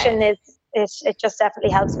capsule collection is it just definitely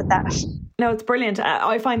helps with that. No, it's brilliant.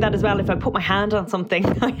 I find that as well. If I put my hand on something,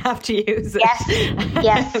 I have to use it.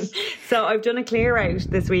 Yes. So I've done a clear out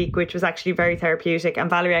this week, which was actually very therapeutic. And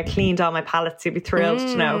Valerie, I cleaned all my palettes. You'd be thrilled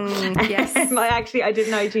to know. Yes. I did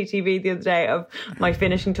an IGTV the other day of my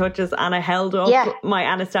finishing touches, and I held up my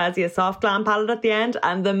Anastasia Soft Glam palette at the end,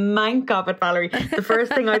 and the mank of it, Valerie. The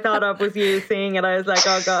first thing I thought of was you seeing it. I was like,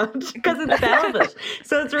 oh God, because it's velvet.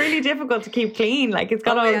 So it's really difficult to keep clean. Like it's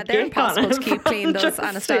got all the they're impossible to keep clean, those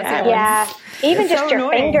Anastasia ones. Yeah. Even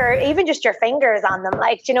just your fingers on them,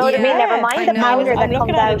 like, do you know what I mean? Never mind the powder that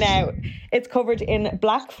comes out. It now. It's covered in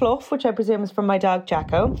black fluff, which I presume is from my dog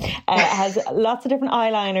Jacko. It has lots of different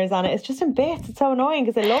eyeliners on it. It's just in bits. It's so annoying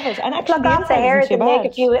because I love it. And actually, plug off the hair to make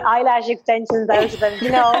a few eyelash extensions out of them.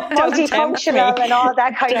 Multifunctional and all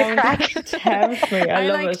that kind of crack. Tempt me. I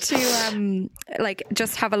love like to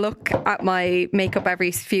just have a look at my makeup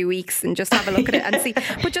every few weeks and just have a look at it and see.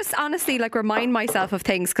 But just honestly, like, remind myself of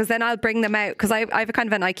things, because then I'll bring them out, because I have a kind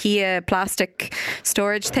of an IKEA plastic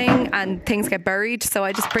storage thing, and things get buried, so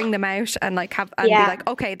I just bring them out and be like,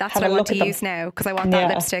 okay, that's what I want to use now, because I want that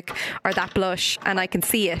lipstick or that blush, and I can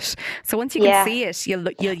see it. So once you can see it,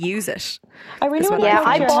 you'll use it. I really want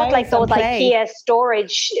I bought like those IKEA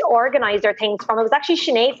storage organizer things from. It was actually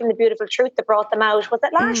Sinead from The Beautiful Truth that brought them out. Was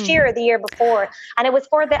it last year or the year before? And it was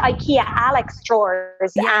for the IKEA Alex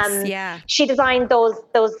drawers. She designed those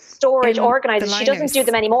storage organizers. She doesn't do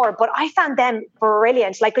them anymore, but I found them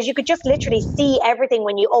brilliant. Like, because you could just literally see everything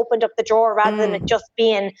when you opened up the drawer, rather than it just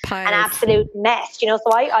being an absolute mess. So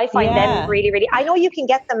I find them really, really. I know you can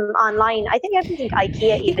get them online. I think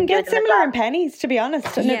IKEA you can get similar in pennies, to be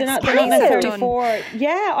honest. No, they're not necessarily for.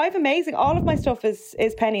 Yeah, I've amazing. All of my stuff is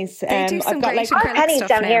pennies. They do some I've got our pennies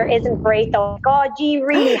down here isn't great though. God, you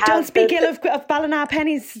really have. Don't speak ill of Ballina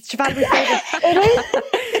pennies. It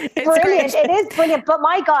is brilliant. It is brilliant. But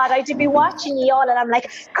my God, I'd be watching you all, and I'm like,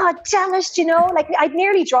 God damn it, like I'd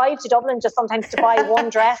nearly drive to Dublin just sometimes to buy one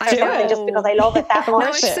dress or something, just because I love it that much. No,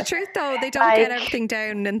 it's the truth though. They don't get everything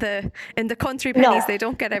down in the country pennies. They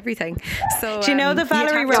don't get everything. So do you know that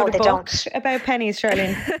Valerie wrote a book about pennies,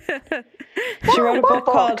 Charlene? She wrote a book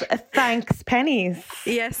called Thanks Pennies.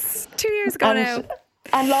 Yes, 2 years ago now.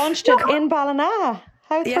 And launched it in Ballina.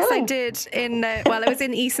 Yes, I did. It was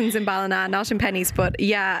in Eason's in Ballina, not in Pennies, but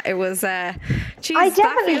yeah, it was. That feels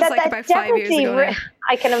like about 5 years ago.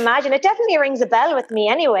 I can imagine. It definitely rings a bell with me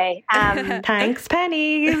anyway. Thanks,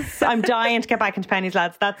 Pennies. I'm dying to get back into Pennies,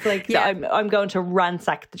 lads. That's like, I'm going to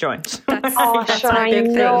ransack the joint. That's I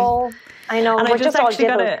know. And I just actually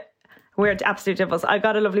got it. We're absolute devils. I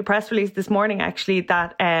got a lovely press release this morning, actually,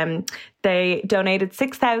 that they donated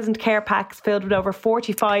 6,000 care packs filled with over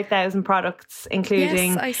 45,000 products,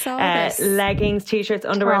 including leggings, t-shirts,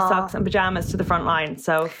 underwear, socks and pyjamas to the front line.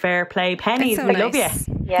 So fair play, Pennies. We love you.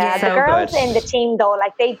 Yeah, the girls in the team though,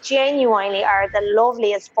 like, they genuinely are the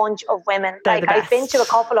loveliest bunch of women. Like, I've been to a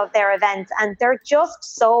couple of their events, and they're just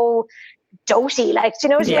so doty, like, do you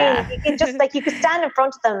know what I mean? You can just, like, you could stand in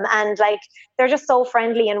front of them, and like, they're just so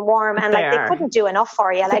friendly and warm, and like, they couldn't do enough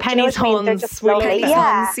for you. Like, Pennies Huns, they're just lovely.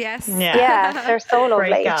 Yes. They're so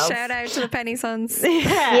lovely. Shout out to the Pennies Huns.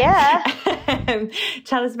 Yeah.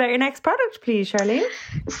 Tell us about your next product, please, Charlene.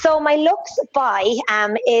 So my Looks buy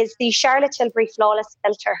is the Charlotte Tilbury Flawless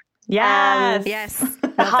Filter. Yes.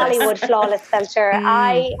 The Hollywood Flawless Filter.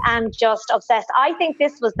 I am just obsessed. I think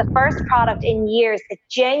this was the first product in years that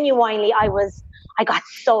genuinely I got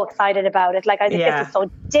so excited about it. Like, I think this is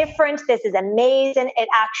so different. This is amazing. It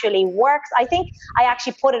actually works. I think I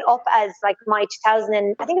actually put it up as like my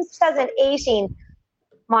 2018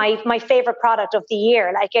 my favorite product of the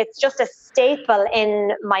year. Like, it's just a staple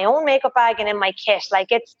in my own makeup bag and in my kit. Like,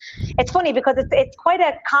 it's funny because it's quite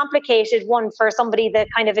a complicated one for somebody that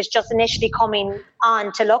kind of is just initially coming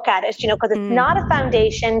on to look at it, you know, because it's not a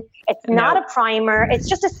foundation, it's not a primer, it's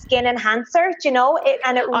just a skin enhancer, you know.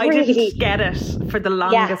 I didn't get it for the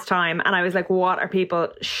longest time, and I was like, what are people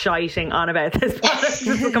shiting on about this product?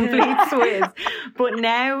 It's a complete swizz. But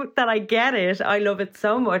now that I get it, I love it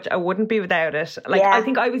so much. I wouldn't be without it. Like, I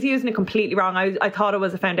think I was using it completely wrong. I thought it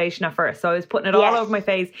was a foundation at first, so I was putting it all over my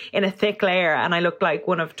face in a thick layer, and I looked like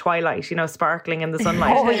one of Twilight, you know, sparkling in the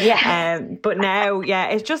sunlight. But now,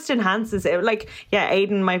 it just enhances it. Like,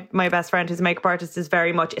 Aidan, my best friend who's a makeup artist, is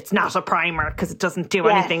very much, it's not a primer because it doesn't do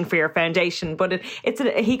anything for your foundation, but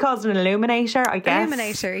he calls it an illuminator, I guess.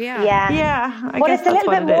 Illuminator, but it's a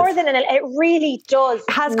little bit more than it really does.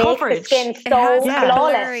 It has make coverage. The skin so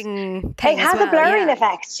flawless. It has a blurring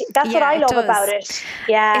effect. That's what I love about it.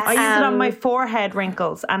 I use it on my forehead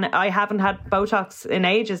wrinkles, and I haven't had Botox in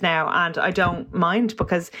ages now, and I don't mind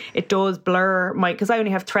because it does blur because I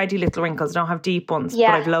only have thready little wrinkles. I don't have deep ones, but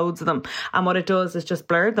I've loads of them, and what it does is just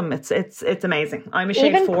blur them. It's amazing. I'm a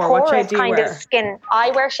shade 4. What shade do you wear? Of skin. I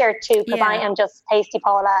wear shade 2 because I am just pasty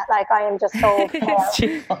Paula. Like, I am just so pale.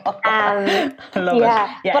 I love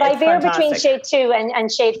it. But I veer between shade 2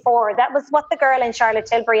 and shade 4. That was what the girl in Charlotte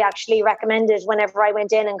Tilbury actually recommended whenever I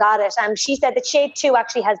went in and got it. She said that shade 2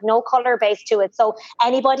 actually has no colour base to it, so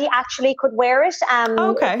anybody actually could wear it.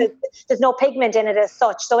 There's no pigment in it as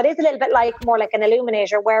such, so it is a little bit more like an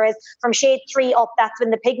illuminator, whereas from shade 3 up, that's when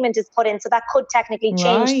the pigment is put in, so that could technically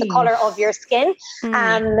change the colour of your skin.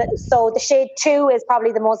 So the shade 2 is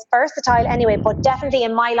probably the most versatile anyway, but definitely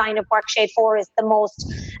in my line of work, shade 4 is the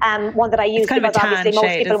most one that I use, because obviously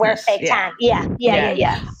most people wear fake tan.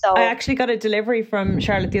 So I actually got a delivery from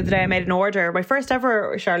Charlotte the other day. I made an order, my first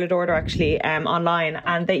ever Charlotte order actually, online,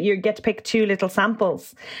 and that you get to pick 2 little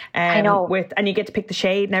samples. I know. And you get to pick the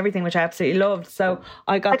shade and everything, which I absolutely loved. So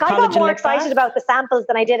I got I got more excited about the samples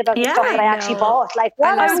than I did about the stuff that I actually bought. Like,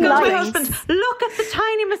 what I was going to my husband, look at the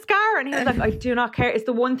tiny mascara, and he was like, I do not care. It's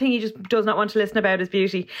the one thing he just does not want to listen about is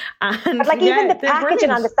beauty. And but even the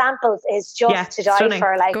packaging on the samples is just to die stunning.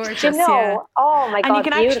 For. Like, gorgeous, oh my God, and you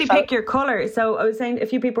can beautiful. actually pick your colour. So I was saying, a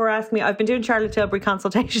few people were asking me, I've been doing Charlotte Tilbury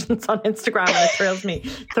consultations on Instagram, and it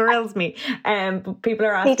thrills me. But people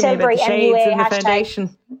are asking me about the shades and the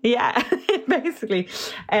foundation. Yeah, basically.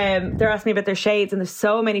 They're asking me about their shades, and there's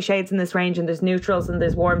so many shades in this range, and there's neutrals and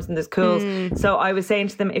there's warms and there's cools. So I was saying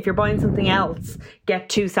to them, if you're buying something else, get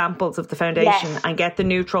 2 samples of the foundation and get the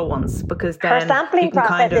neutral ones, because then her sampling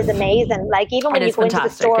process is amazing. Like, even when you go into the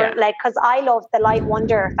store, like, because I love the Light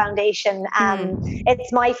Wonder foundation,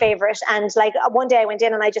 it's my favorite. And like, one day I went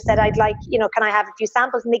in and I just said, I'd like, can I have a few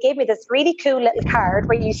samples? And they gave me this really cool little card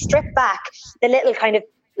where you strip back the little kind of,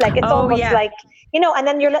 like, it's almost like, and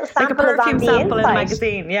then your little sample like a perfume is on the sample inside. In a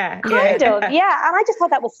magazine, Kind of. And I just thought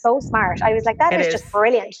that was so smart. I was like, that is just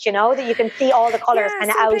brilliant, that you can see all the colours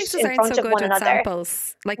kind of out in front of one another.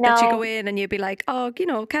 Samples. Like, that you go in and you'd be like, oh,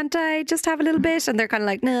 can't I just have a little bit? And they're kind of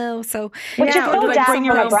like, no. So, which is so down from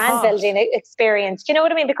a brand building experience. Do you know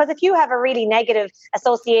what I mean? Because if you have a really negative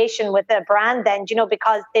association with a brand, then,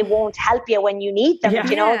 because they won't help you when you need them,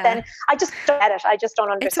 then I just don't get it. I just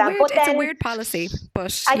don't understand. It's a weird policy,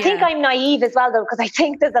 but I think I'm naive as well, though, because I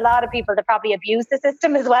think there's a lot of people that probably abuse the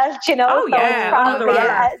system as well, Oh, so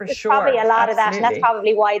it's probably a lot of that, and that's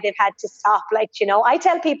probably why they've had to stop. Like, I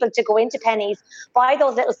tell people to go into Penneys, buy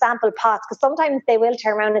those little sample pots, because sometimes they will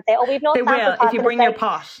turn around and say, oh, we've no sample pots. If you bring your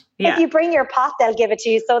pot. If you bring your pot, they'll give it to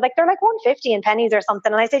you. So like, they're like $1.50 in Penneys or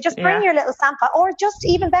something. And I say, just bring your little sample, or just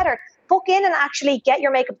even better, book in and actually get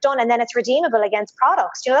your makeup done, and then it's redeemable against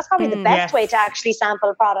products. That's probably the best way to actually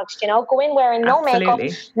sample products. Go in wearing no makeup,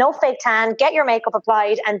 no fake tan, get your makeup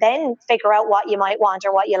applied, and then figure out what you might want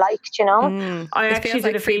or what you like. I actually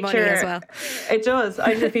did a feature as well. It does.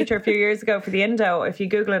 I did a feature a few years ago for the Indo. If you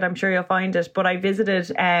Google it, I'm sure you'll find it. But I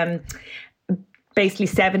visited basically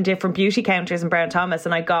 7 different beauty counters in Brown Thomas,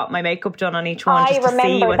 and I got my makeup done on each one just to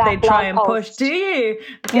see what they'd try and push. Do you?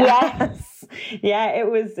 Yes. It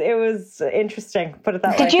was interesting, put it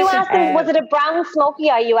that way. Did you ask them, was it a brown smoky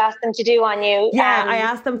eye you asked them to do on you? Yeah, I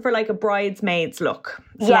asked them for like a bridesmaid's look.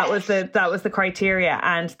 So that was the criteria,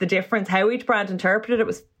 and the difference, how each brand interpreted it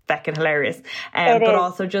was feckin' hilarious. But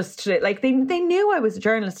also just like they knew I was a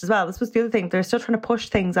journalist as well. This was the other thing. They're still trying to push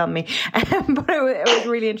things on me. But it was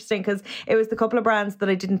really interesting, because it was the couple of brands that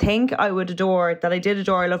I didn't think I would adore that I did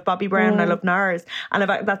adore. I love Bobbi Brown and I love NARS, and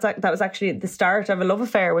that was actually the start of a love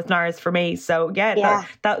affair with NARS for me. So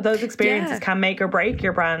those experiences can make or break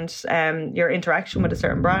your brand, your interaction with a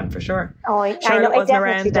certain brand, for sure. I know, Charlotte it wasn't definitely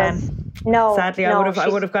around does. then. No. Sadly, no, I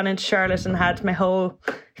would have gone into Charlotte and had my whole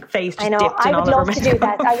face just I know. dipped in I would all love over to do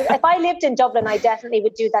that. If I lived in Dublin, I definitely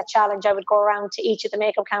would do that challenge. I would go around to each of the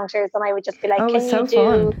makeup counters and I would just be like, "Can you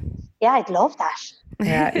do?" Fun. Yeah, I'd love that.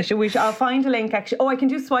 Yeah, I'll find a link actually. Oh, I can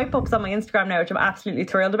do swipe ups on my Instagram now, which I'm absolutely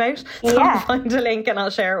thrilled about. So I'll find a link and I'll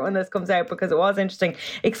share it when this comes out because it was interesting.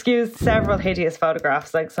 Excuse several hideous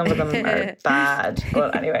photographs, like some of them are bad.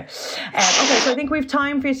 But anyway. Okay, so I think we've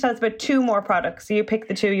time for you to tell us about 2 more products. So you pick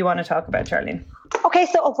the 2 you want to talk about, Charlene. Okay,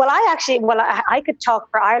 so I could talk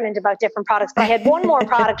for Ireland about different products, but I had one more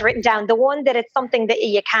product written down, the one that it's something that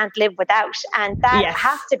you can't live without, and that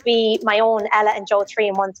has to be my own Ella and Joe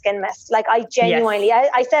 3-in-1 Skin Mist. Like I genuinely,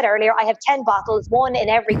 I said earlier, I have 10 bottles, one in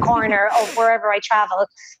every corner of wherever I travel.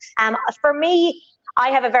 For me, I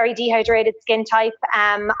have a very dehydrated skin type.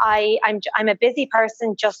 I'm a busy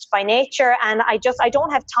person just by nature, and I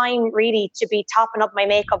don't have time really to be topping up my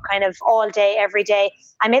makeup kind of all day, every day.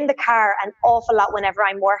 I'm in the car an awful lot whenever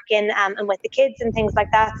I'm working and with the kids and things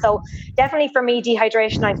like that. So definitely for me,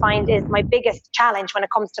 dehydration I find is my biggest challenge when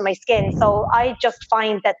it comes to my skin. So I just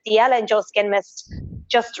find that the Ella and Joe Skin Mist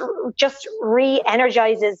just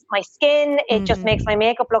re-energizes my skin. It just makes my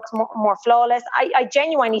makeup look more flawless. I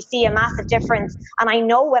genuinely see a massive difference, and I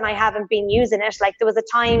know when I haven't been using it. Like there was a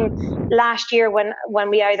time last year when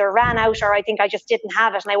we either ran out or I think I just didn't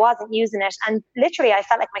have it and I wasn't using it, and literally I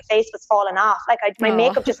felt like my face was falling off. Like my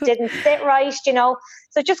makeup just didn't sit right, you know.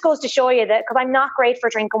 So it just goes to show you that, because I'm not great for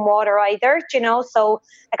drinking water either, you know, so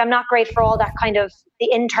like I'm not great for all that kind of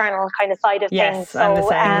the internal kind of side of things. So I'm the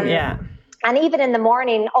same, and even in the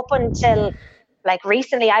morning, up until like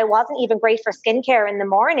recently, I wasn't even great for skincare in the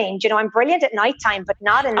morning. You know, I'm brilliant at nighttime, but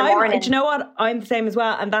not in the morning. Do you know what? I'm the same as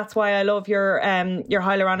well, and that's why I love your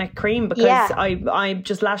hyaluronic cream, because I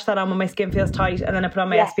just lash that on when my skin feels tight, and then I put on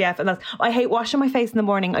my SPF, and I hate washing my face in the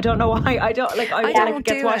morning. I don't know why. I don't it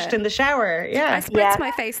gets washed in the shower. Yeah, I spritz my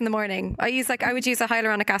face in the morning. I would use a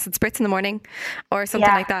hyaluronic acid spritz in the morning, or something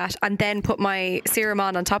like that, and then put my serum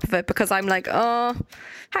on top of it, because I'm like, oh,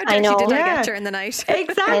 how dirty did I get during the night?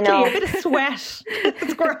 Exactly, a bit of sweat.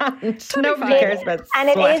 It's grand. Nobody cares about sweat. And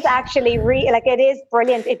it is actually it is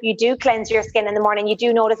brilliant if you do cleanse your skin in the morning. You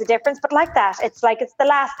do notice a difference, but like that, it's the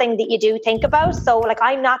last thing that you do think about. So like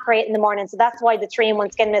I'm not great in the morning, so that's why the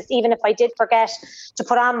 3-in-1 Skin Mist, even if I did forget to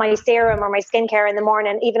put on my serum or my skincare in the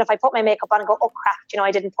morning, even if I put my makeup on and go, oh crap, you know,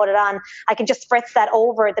 I didn't put it on, I can just spritz that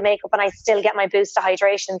over the makeup and I still get my boost of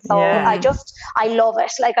hydration. So I love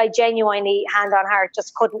it. Like I genuinely, hand on heart,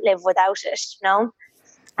 just couldn't live without it, you know.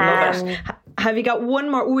 Love it. Have you got one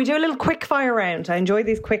more? We do a little quick fire round. I enjoy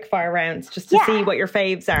these quick fire rounds just to see what your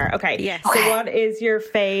faves are. Okay. Yes. So what is your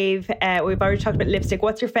fave? We've already talked about lipstick.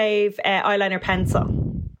 What's your fave eyeliner pencil?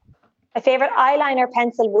 My favourite eyeliner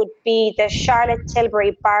pencil would be the Charlotte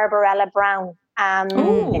Tilbury Barbarella Brown.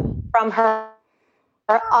 From her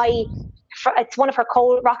eye. It's one of her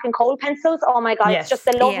rock and coal pencils. Oh my God, It's just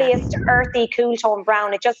the loveliest earthy cool tone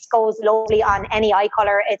brown. It just goes lovely on any eye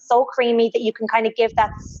colour. It's so creamy that you can kind of give that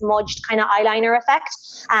smudged kind of eyeliner effect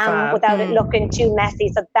without it looking too messy.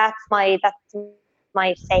 So that's my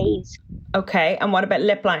fave. Okay, and what about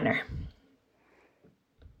lip liner?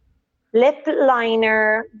 Lip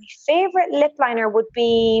liner, my favourite lip liner would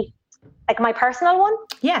be like my personal one.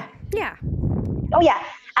 Yeah. Oh yeah.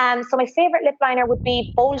 So my favourite lip liner would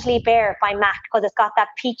be Boldly Bare by MAC, because it's got that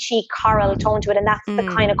peachy coral tone to it, and that's the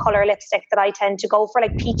kind of colour lipstick that I tend to go for,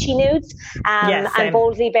 like peachy nudes. And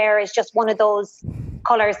Boldly Bare is just one of those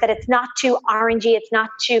colours that it's not too orangey, it's not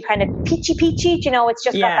too kind of peachy, you know, it's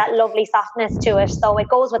just got that lovely softness to it. So it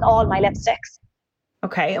goes with all my lipsticks.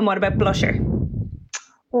 Okay, and what about blusher?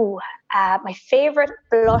 My favourite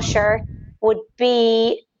blusher would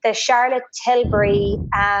be the Charlotte Tilbury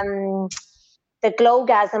the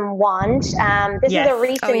Glowgasm wand. This is a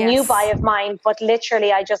recent new buy of mine, but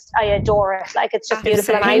literally I adore it. Like it's just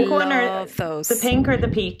beautiful. The pink one or those? The pink or the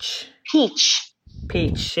peach? Peach.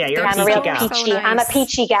 Yeah, you're a peachy gal. Peachy. I'm a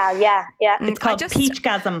peachy gal, yeah. It's called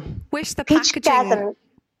Peachgasm. Wish the packaging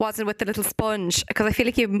wasn't with the little sponge, because I feel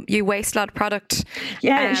like you waste a lot of product.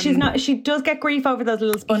 Yeah, she does get grief over those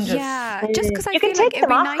little sponges. Yeah, just because I feel like it'd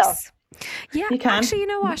be nice. Though. Yeah, you can. Actually, you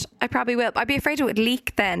know what? I probably will. I'd be afraid it would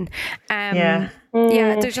leak then. Yeah,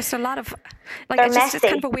 there's just a lot of it's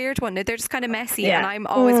kind of a weird one. They're just kind of messy, and I'm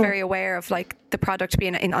always very aware of like the product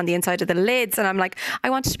being on the inside of the lids, and I'm like, I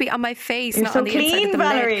want it to be on my face, not on the inside of the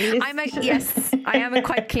Valerie. lid. Yes, I am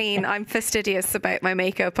quite clean. I'm fastidious about my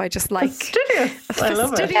makeup. I just like fastidious. I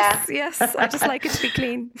love it. Yes, I just like it to be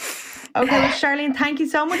clean. Okay, well, Charlene, thank you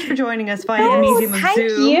so much for joining us via the medium of Zoom. Thank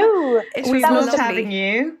you. We've loved having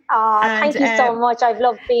you. Thank you so much. I've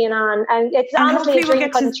loved being on. And it's honestly a dream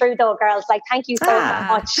come true though, girls. Like, thank you so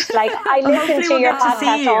much. Like, I listen to your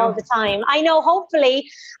podcast all the time. I know, hopefully,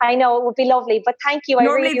 it would be lovely. But thank you.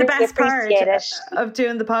 Normally I really, the best appreciate part it. Of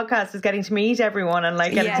doing the podcast is getting to meet everyone and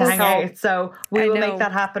like getting to hang out. So we will make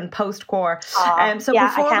that happen post-core. So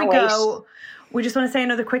before we go, we just want to say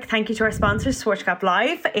another quick thank you to our sponsors, Swatch Cap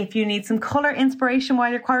Live. If you need some colour inspiration while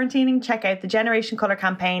you're quarantining, check out the Generation Colour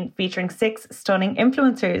campaign featuring 6 stunning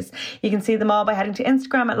influencers. You can see them all by heading to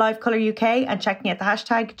Instagram at Live Colour UK and checking out the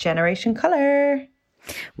hashtag Generation Colour.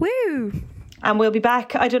 Woo! And we'll be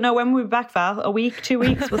back. I don't know when we'll be back, Val. A week, 2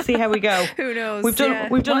 weeks. We'll see how we go. Who knows? We've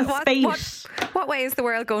done a spate. What way is the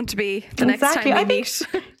world going to be the next time we meet?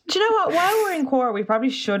 Do you know what? While we're in core, we probably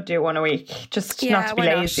should do one a week, just not to be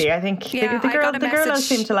lazy. Not? I think the girls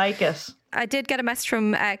seem to like it. I did get a message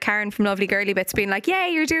from Karen from Lovely Girly Bits being like,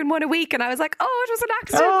 "Yay, you're doing one a week," and I was like, "Oh, it was an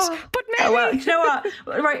accident." But maybe. Well, do you know what?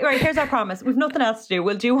 Right. Here's our promise: we've nothing else to do.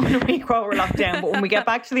 We'll do one a week while we're locked down. But when we get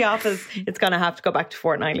back to the office, it's going to have to go back to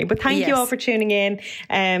fortnightly. But thank you all for tuning in.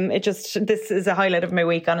 This is a highlight of my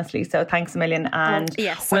week, honestly. So thanks a million, and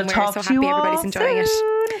we'll talk to you all everybody's enjoying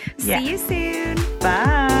soon. it. See you soon.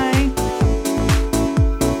 Bye.